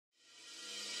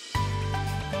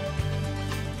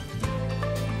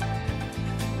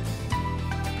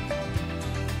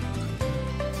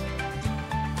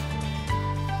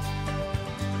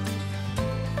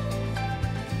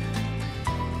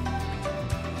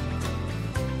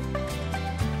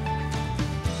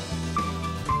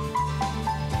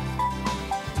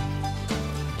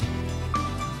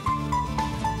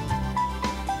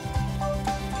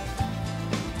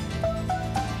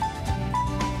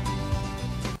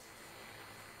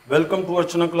Welcome to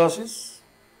Archana classes.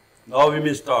 Now we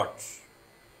may start.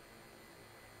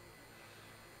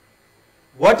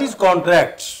 What is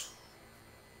contract?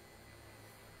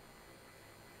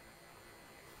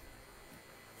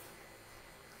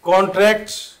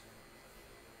 Contract.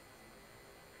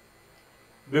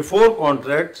 Before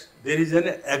contract, there is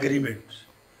an agreement.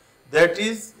 That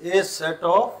is a set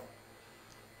of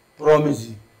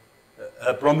promises.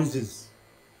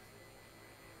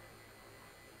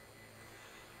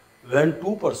 When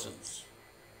two persons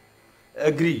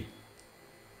agree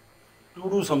to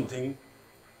do something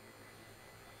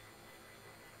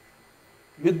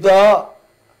with the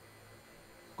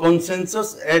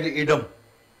consensus ad idem,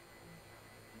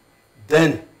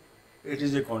 then it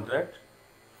is a contract,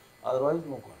 otherwise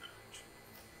no contract.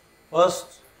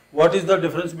 First, what is the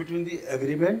difference between the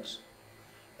agreement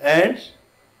and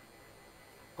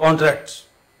contract?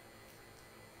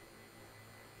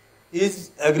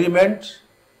 Is agreement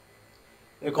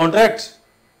a contract?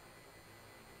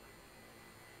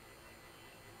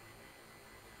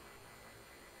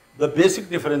 The basic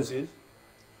difference is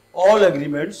all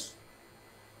agreements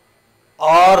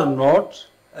are not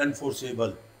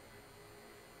enforceable.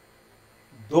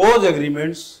 Those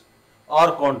agreements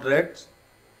are contracts,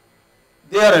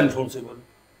 they are enforceable.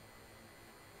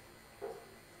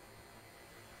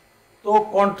 So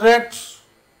contracts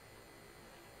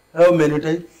have many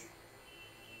types,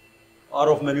 are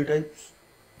of many types.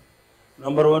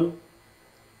 Number one,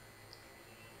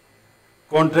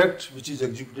 contract which is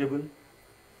executable,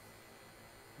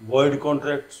 void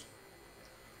contracts,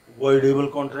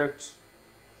 voidable contracts,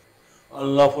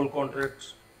 unlawful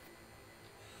contracts.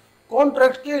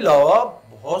 Contract के अलावा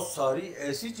बहुत सारी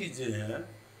ऐसी चीज़ें हैं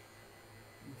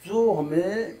जो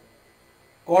हमें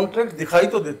contract दिखाई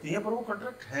तो देती हैं पर वो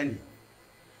कॉन्ट्रैक्ट है नहीं.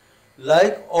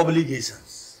 Like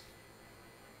obligations.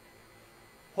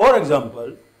 For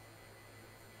example,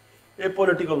 a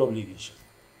political obligation,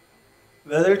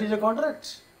 whether it is a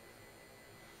contract.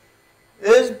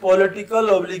 Is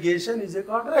political obligation is a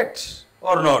contract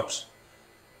or not?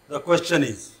 The question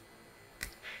is,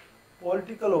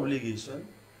 political obligation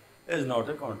is not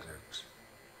a contract.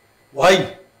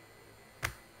 Why?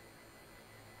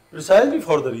 Precisely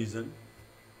for the reason,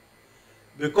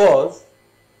 because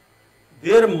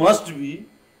there must be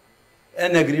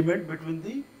an agreement between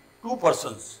the two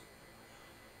persons,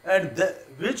 and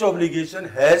which obligation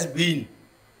has been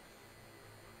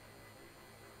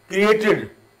created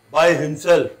by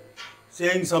himself,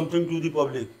 saying something to the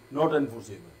public, not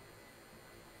enforceable.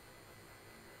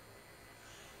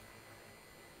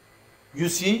 You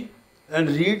see and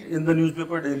read in the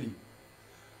newspaper daily,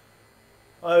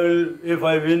 if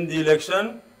I win the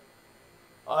election,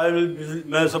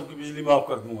 मैं सबकी बिजली माफ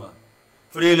कर दूंगा.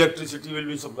 Free electricity will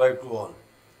be supplied to all,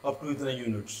 up to इतने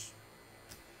units.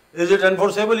 Is it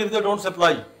enforceable if they don't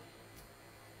supply?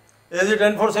 Is it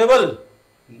enforceable?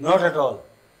 Not at all.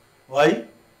 Why?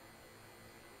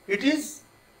 It is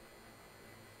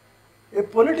a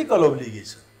political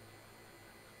obligation.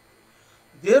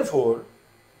 Therefore,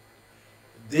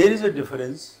 there is a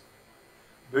difference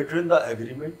between the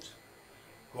agreement,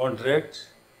 contract,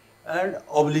 and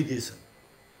obligation.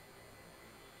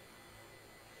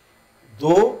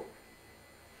 Though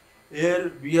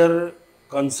here we are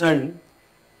concerned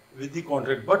with the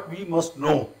contract, but we must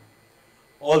know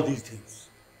all these things,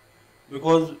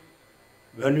 because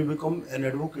when you become an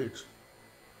advocate,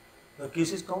 the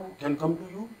cases can come to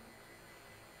you,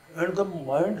 and the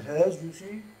mind has, you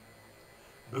see,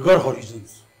 bigger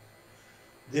horizons.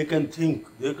 They can think,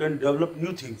 they can develop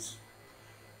new things,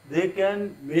 they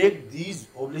can make these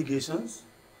obligations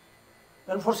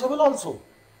enforceable also.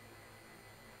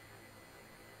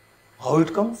 How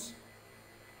it comes?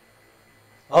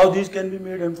 How these can be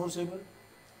made enforceable?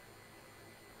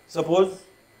 Suppose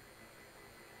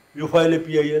you file a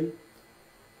PIL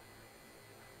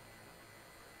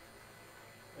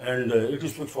and it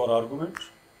is fixed for argument.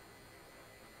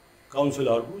 Counsel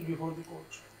argues before the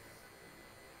court.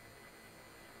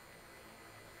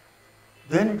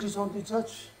 Then it is on the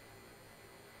judge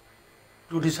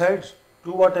to decide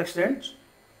to what extent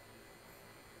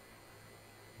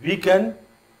we can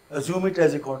assume it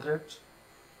as a contract,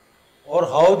 or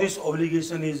how this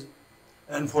obligation is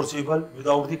enforceable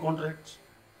without the contract.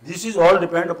 This is all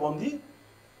depend upon the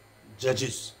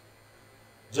judges.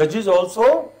 Judges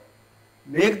also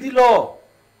make the law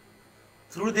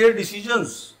through their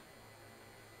decisions,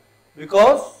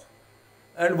 because,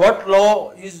 and what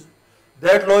law is,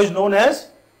 that law is known as,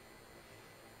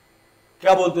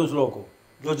 क्या बोलते हैं उस law को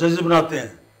जो जजेस बनाते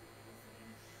हैं?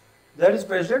 That is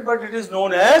precedent, but it is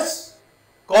known as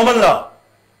common law.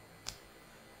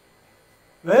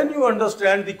 When you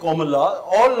understand the common law,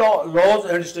 all laws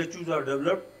and statutes are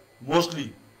developed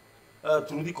mostly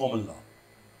through the common law.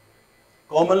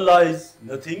 Common law is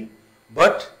nothing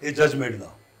but a judgment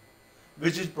law,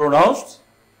 which is pronounced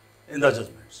in the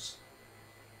judgments.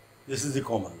 This is the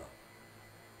common law.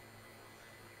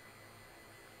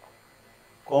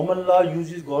 Common law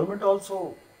uses government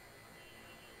also.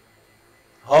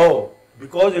 How?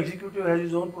 Because executive has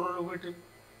his own prerogative.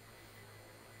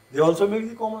 They also make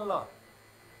the common law.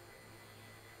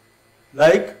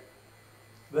 Like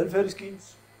welfare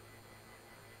schemes.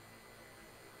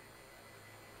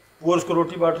 Poors को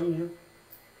रोटी बांटनी है,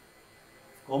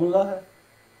 common law है,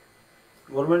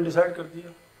 government decide कर दिया.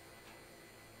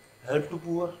 Help to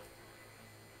poor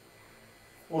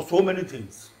और so many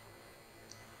things.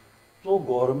 तो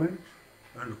government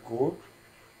and court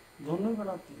दोनों ही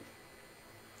बनाती है.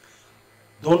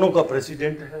 दोनों का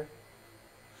प्रेसिडेंट है.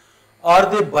 Are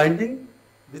they binding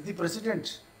with the president?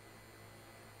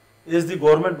 Is the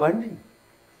government binding?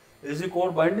 Is the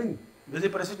court binding with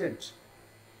the president?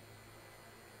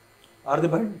 Are they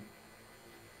binding?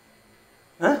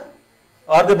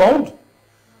 Are they bound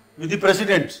with the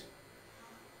president?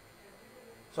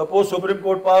 Suppose Supreme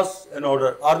Court pass an order.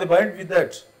 Are they bound with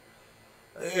that?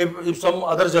 If some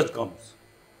other judge comes,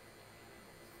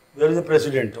 there is a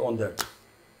precedent on that.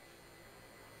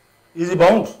 Is he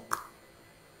bound?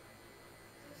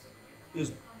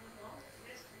 Is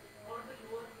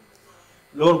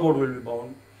lower court will be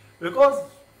bound because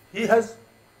he has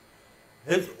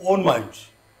his own mind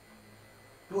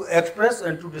to express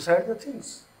and to decide the things.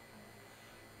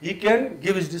 He can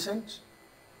give his dissent.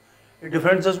 A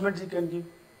different judgment he can give.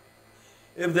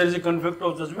 If there is a conflict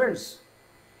of judgments,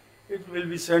 it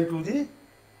will be sent to the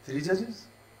 3 judges.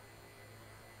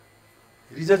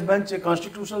 3-judge bench, a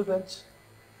constitutional bench.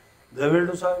 They will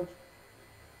decide.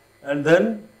 And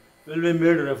then will be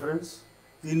made reference.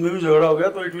 3 में भी झगड़ा हो गया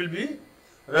तो it will be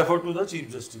referred to the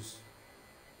Chief Justice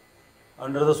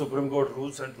under the Supreme Court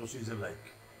rules and procedure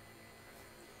like.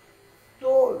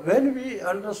 So when we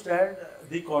understand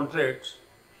the contracts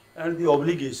and the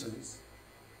obligations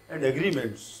and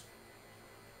agreements,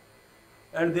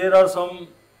 and there are some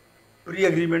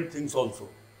pre-agreement things also,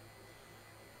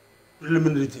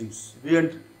 preliminary things,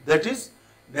 that is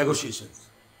negotiations.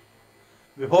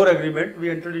 Before agreement, we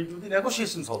enter into the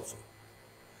negotiations also.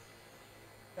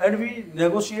 And we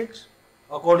negotiate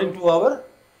according to our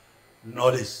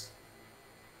knowledge,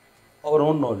 our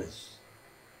own knowledge.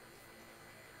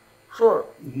 So,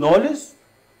 knowledge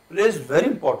plays very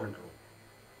important role.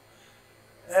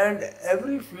 And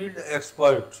every field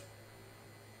expert,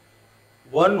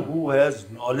 one who has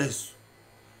knowledge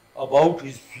about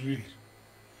his field,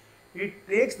 he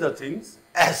takes the things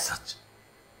as such.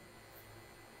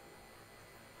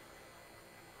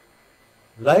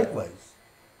 Likewise,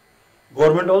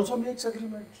 government also makes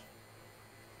agreement.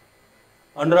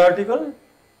 Under Article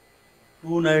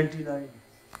 299.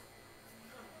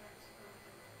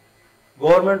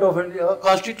 Government of India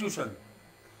constitution,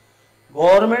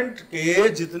 government के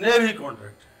जितने भी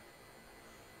contract हैं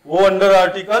वो under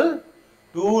article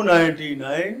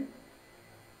 299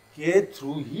 के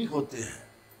through ही होते हैं.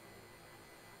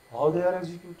 How they are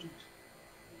executed?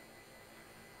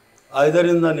 Either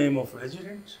in the name of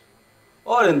resident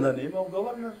और in the name of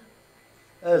governor,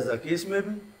 as the case में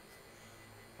भी.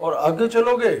 और आगे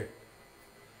चलोगे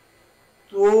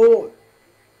तो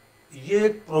ये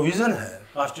एक प्रोविजन है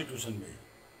कॉन्स्टिट्यूशन में.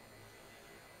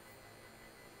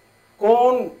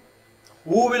 कौन,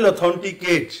 who will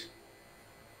authenticate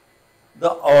the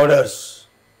orders,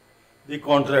 the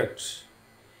contracts?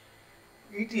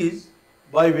 It is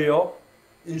by way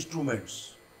of instruments,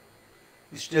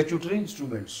 statutory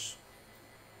instruments,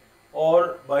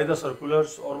 और बाय द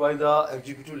सर्कुलर्स और by the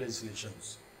executive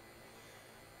legislations.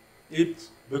 It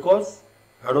because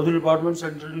head of the departments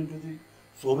entered into the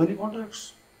so many contracts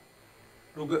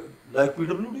to get, like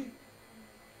PWD.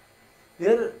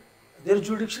 Their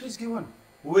jurisdiction is given.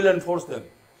 Who will enforce them?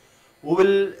 Who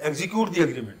will execute the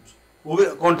agreement? Who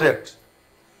will contract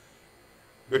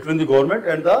between the government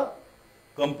and the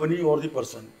company or the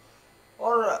person?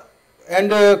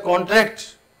 And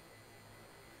contract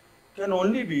can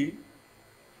only be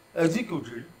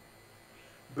executed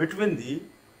between the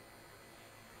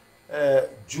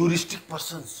juristic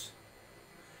persons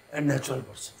and natural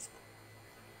persons.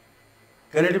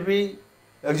 Can it be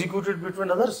executed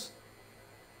between others?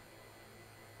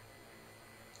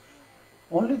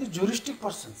 Only the juristic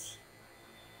persons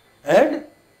and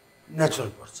natural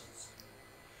persons.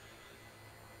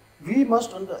 We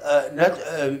must,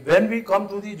 when we come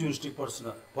to the juristic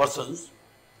persons,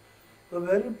 the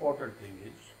very important thing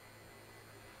is,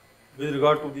 with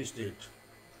regard to the state,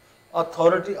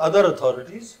 other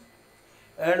authorities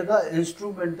and the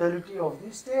instrumentality of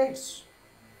the states.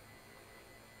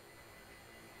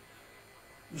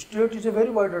 State is a very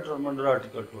wide term under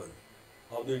Article 12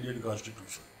 of the Indian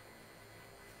Constitution.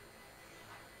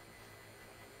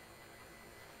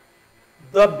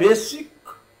 The basic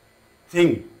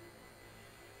thing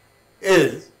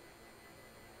is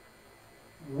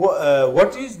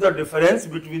what is the difference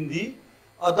between the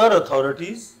other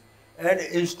authorities and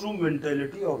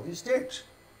instrumentality of the state?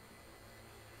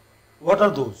 What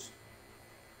are those?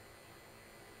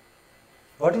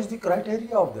 What is the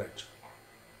criteria of that?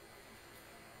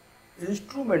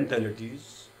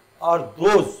 Instrumentalities are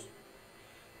those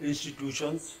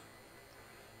institutions,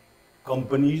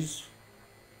 companies,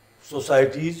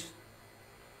 societies,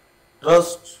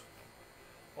 trusts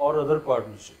or other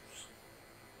partnerships,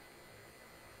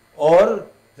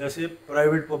 और जैसे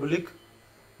private public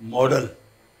model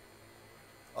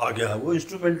आ गया है, वो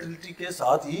इंस्ट्रूमेंटलिटी के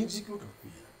साथ ही execute होती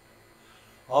है.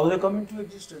 How they come into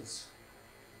existence?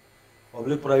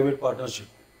 Public private partnership,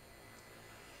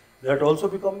 that also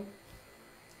become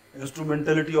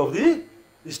instrumentality of the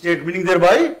state, meaning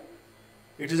thereby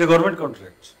it is a government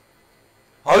contract.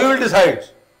 How you will decide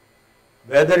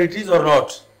whether it is or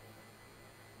not?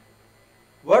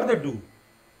 What they do?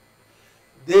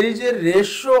 There is a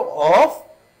ratio of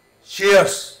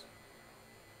shares.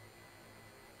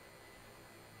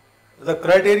 The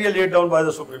criteria laid down by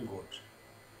the Supreme Court.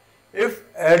 If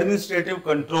administrative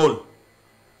control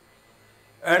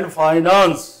and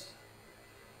finance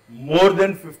more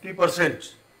than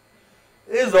 50%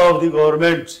 is of the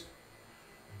government,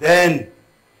 then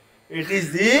it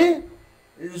is the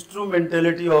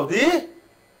instrumentality of the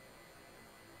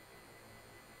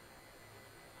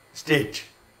state.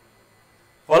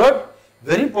 Followed?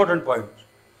 Very important point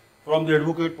from the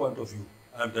advocate point of view,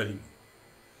 I am telling you.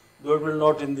 Though it will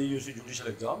not in the UC judicial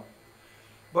exam,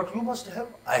 but you must have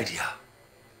idea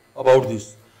about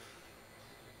this.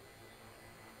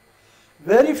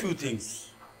 Very few things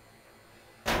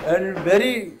and in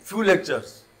very few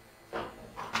lectures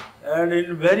and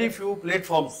in very few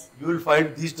platforms you will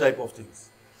find these type of things,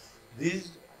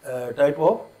 these type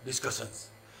of discussions.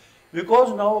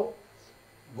 Because now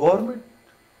government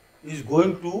is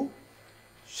going to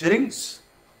shrinks,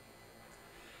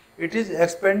 it is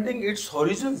expanding its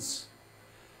horizons.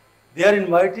 They are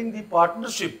inviting the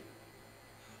partnership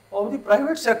of the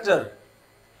private sector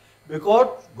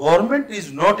because government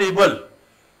is not able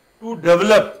to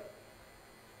develop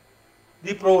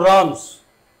the programs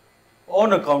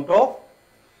on account of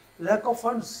lack of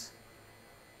funds.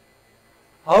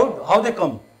 How they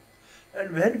come?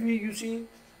 And when we, you see,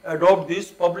 adopt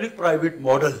this public-private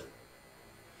model,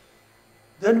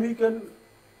 then we can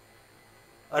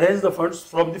arrange the funds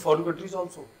from the foreign countries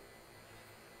also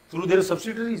through their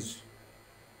subsidiaries.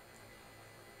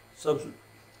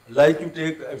 Like you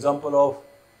take example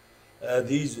of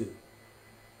these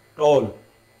toll.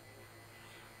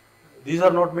 These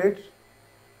are not made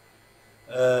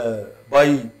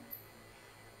by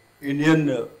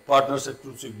Indian partners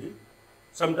exclusively.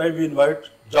 Sometimes we invite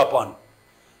Japan.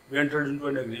 We entered into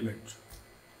an agreement.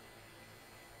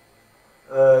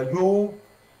 You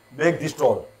make this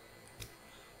toll.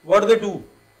 What do?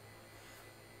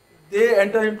 They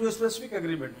enter into a specific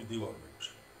agreement with the government.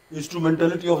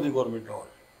 Instrumentality of the government toll.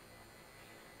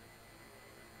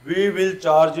 We will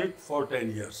charge it for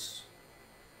 10 years.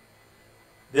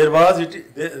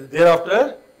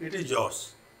 Thereafter, it is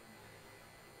yours.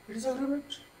 It is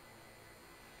agreement.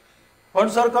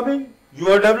 Funds are coming, you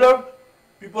are developed,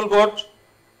 people got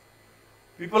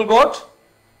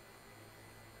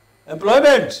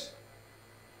employment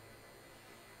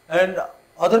and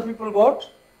other people got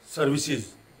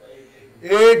services.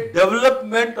 A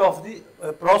development of the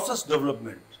process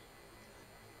development.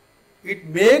 It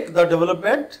make the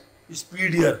development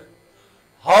speedier.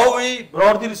 How we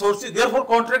brought the resources, therefore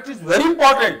contract is very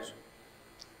important.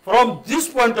 From this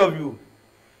point of view,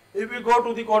 if we go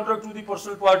to the contract to the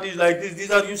personal parties like this,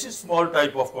 these are usually small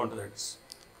type of contracts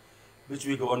which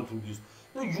we govern through this.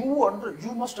 So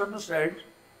you must understand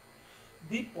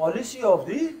the policy of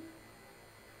the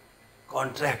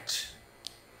contract,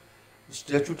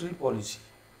 statutory policy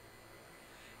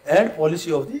and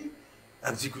policy of the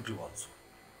executive also.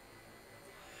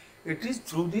 It is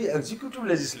through the executive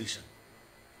legislation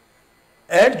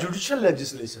and judicial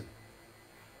legislation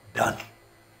done.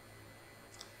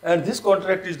 And this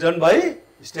contract is done by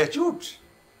statute,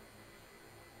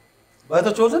 by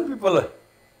the chosen people,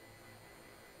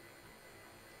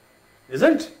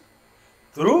 isn't?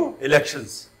 Through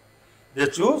elections. They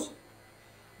choose,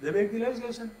 they make the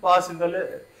legislation, pass in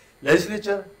the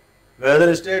legislature,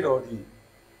 whether state or the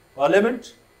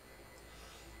parliament,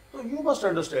 So you must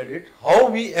understand it, how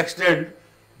we extend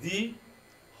the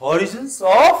horizons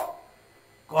of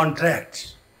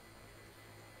contract.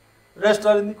 Rest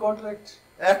are in the contract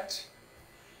act.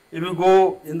 If you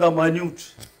go in the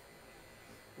minute,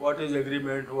 what is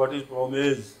agreement, what is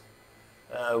promise,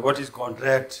 what is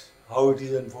contract, how it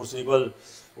is enforceable,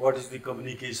 what is the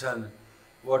communication,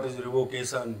 what is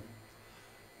revocation,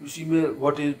 you see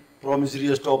what is promissory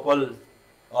estoppel,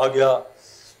 आ गया,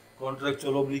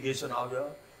 contractual obligation आ गया.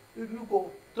 If you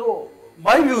go, so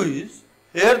my view is,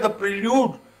 here the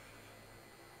prelude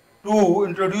to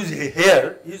introduce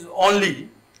here is only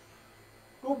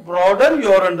to broaden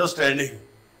your understanding,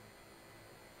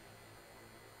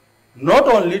 not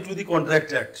only to the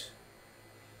Contract Act,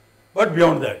 but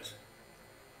beyond that.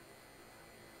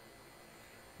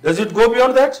 Does it go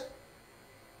beyond that?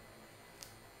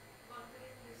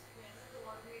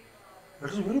 It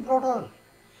is very broader.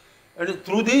 And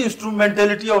through the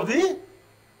instrumentality of the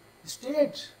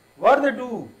state, what they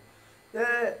do?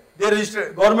 They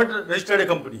register, government registered a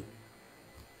company,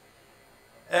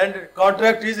 and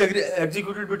contract is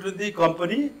executed between the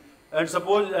company and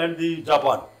the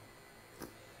Japan.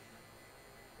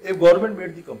 A government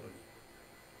made the company.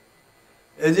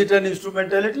 Is it an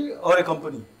instrumentality or a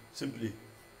company? Simply.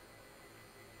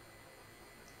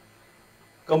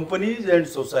 Companies and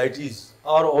societies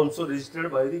are also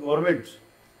registered by the government,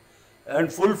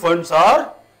 and full funds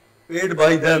are paid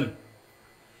by them.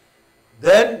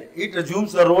 Then it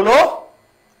assumes the role of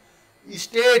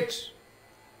state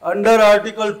under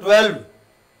Article 12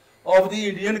 of the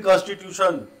Indian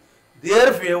Constitution.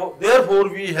 Therefore,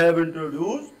 we have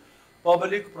introduced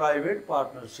public-private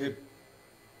partnership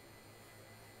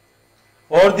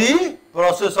for the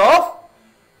process of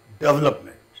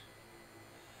development.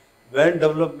 When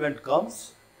development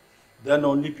comes, then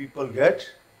only people get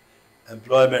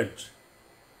employment,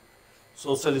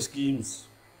 social schemes,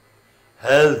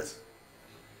 health,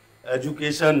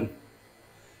 education,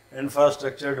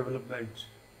 infrastructure development.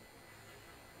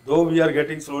 Though we are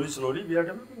getting slowly, we are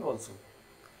developing also.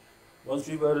 Once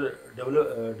we were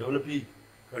developing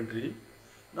country,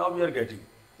 now we are getting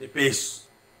a pace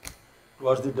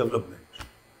towards the development.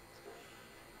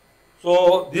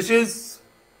 So this is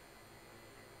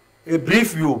a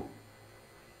brief view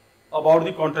about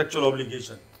the contractual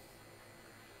obligation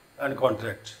and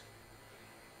contract.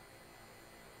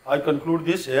 I conclude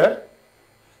this here.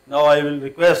 Now I will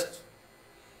request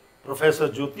Professor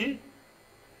Jyoti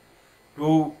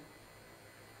to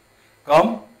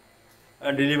come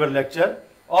and deliver lecture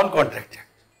on Contract Act.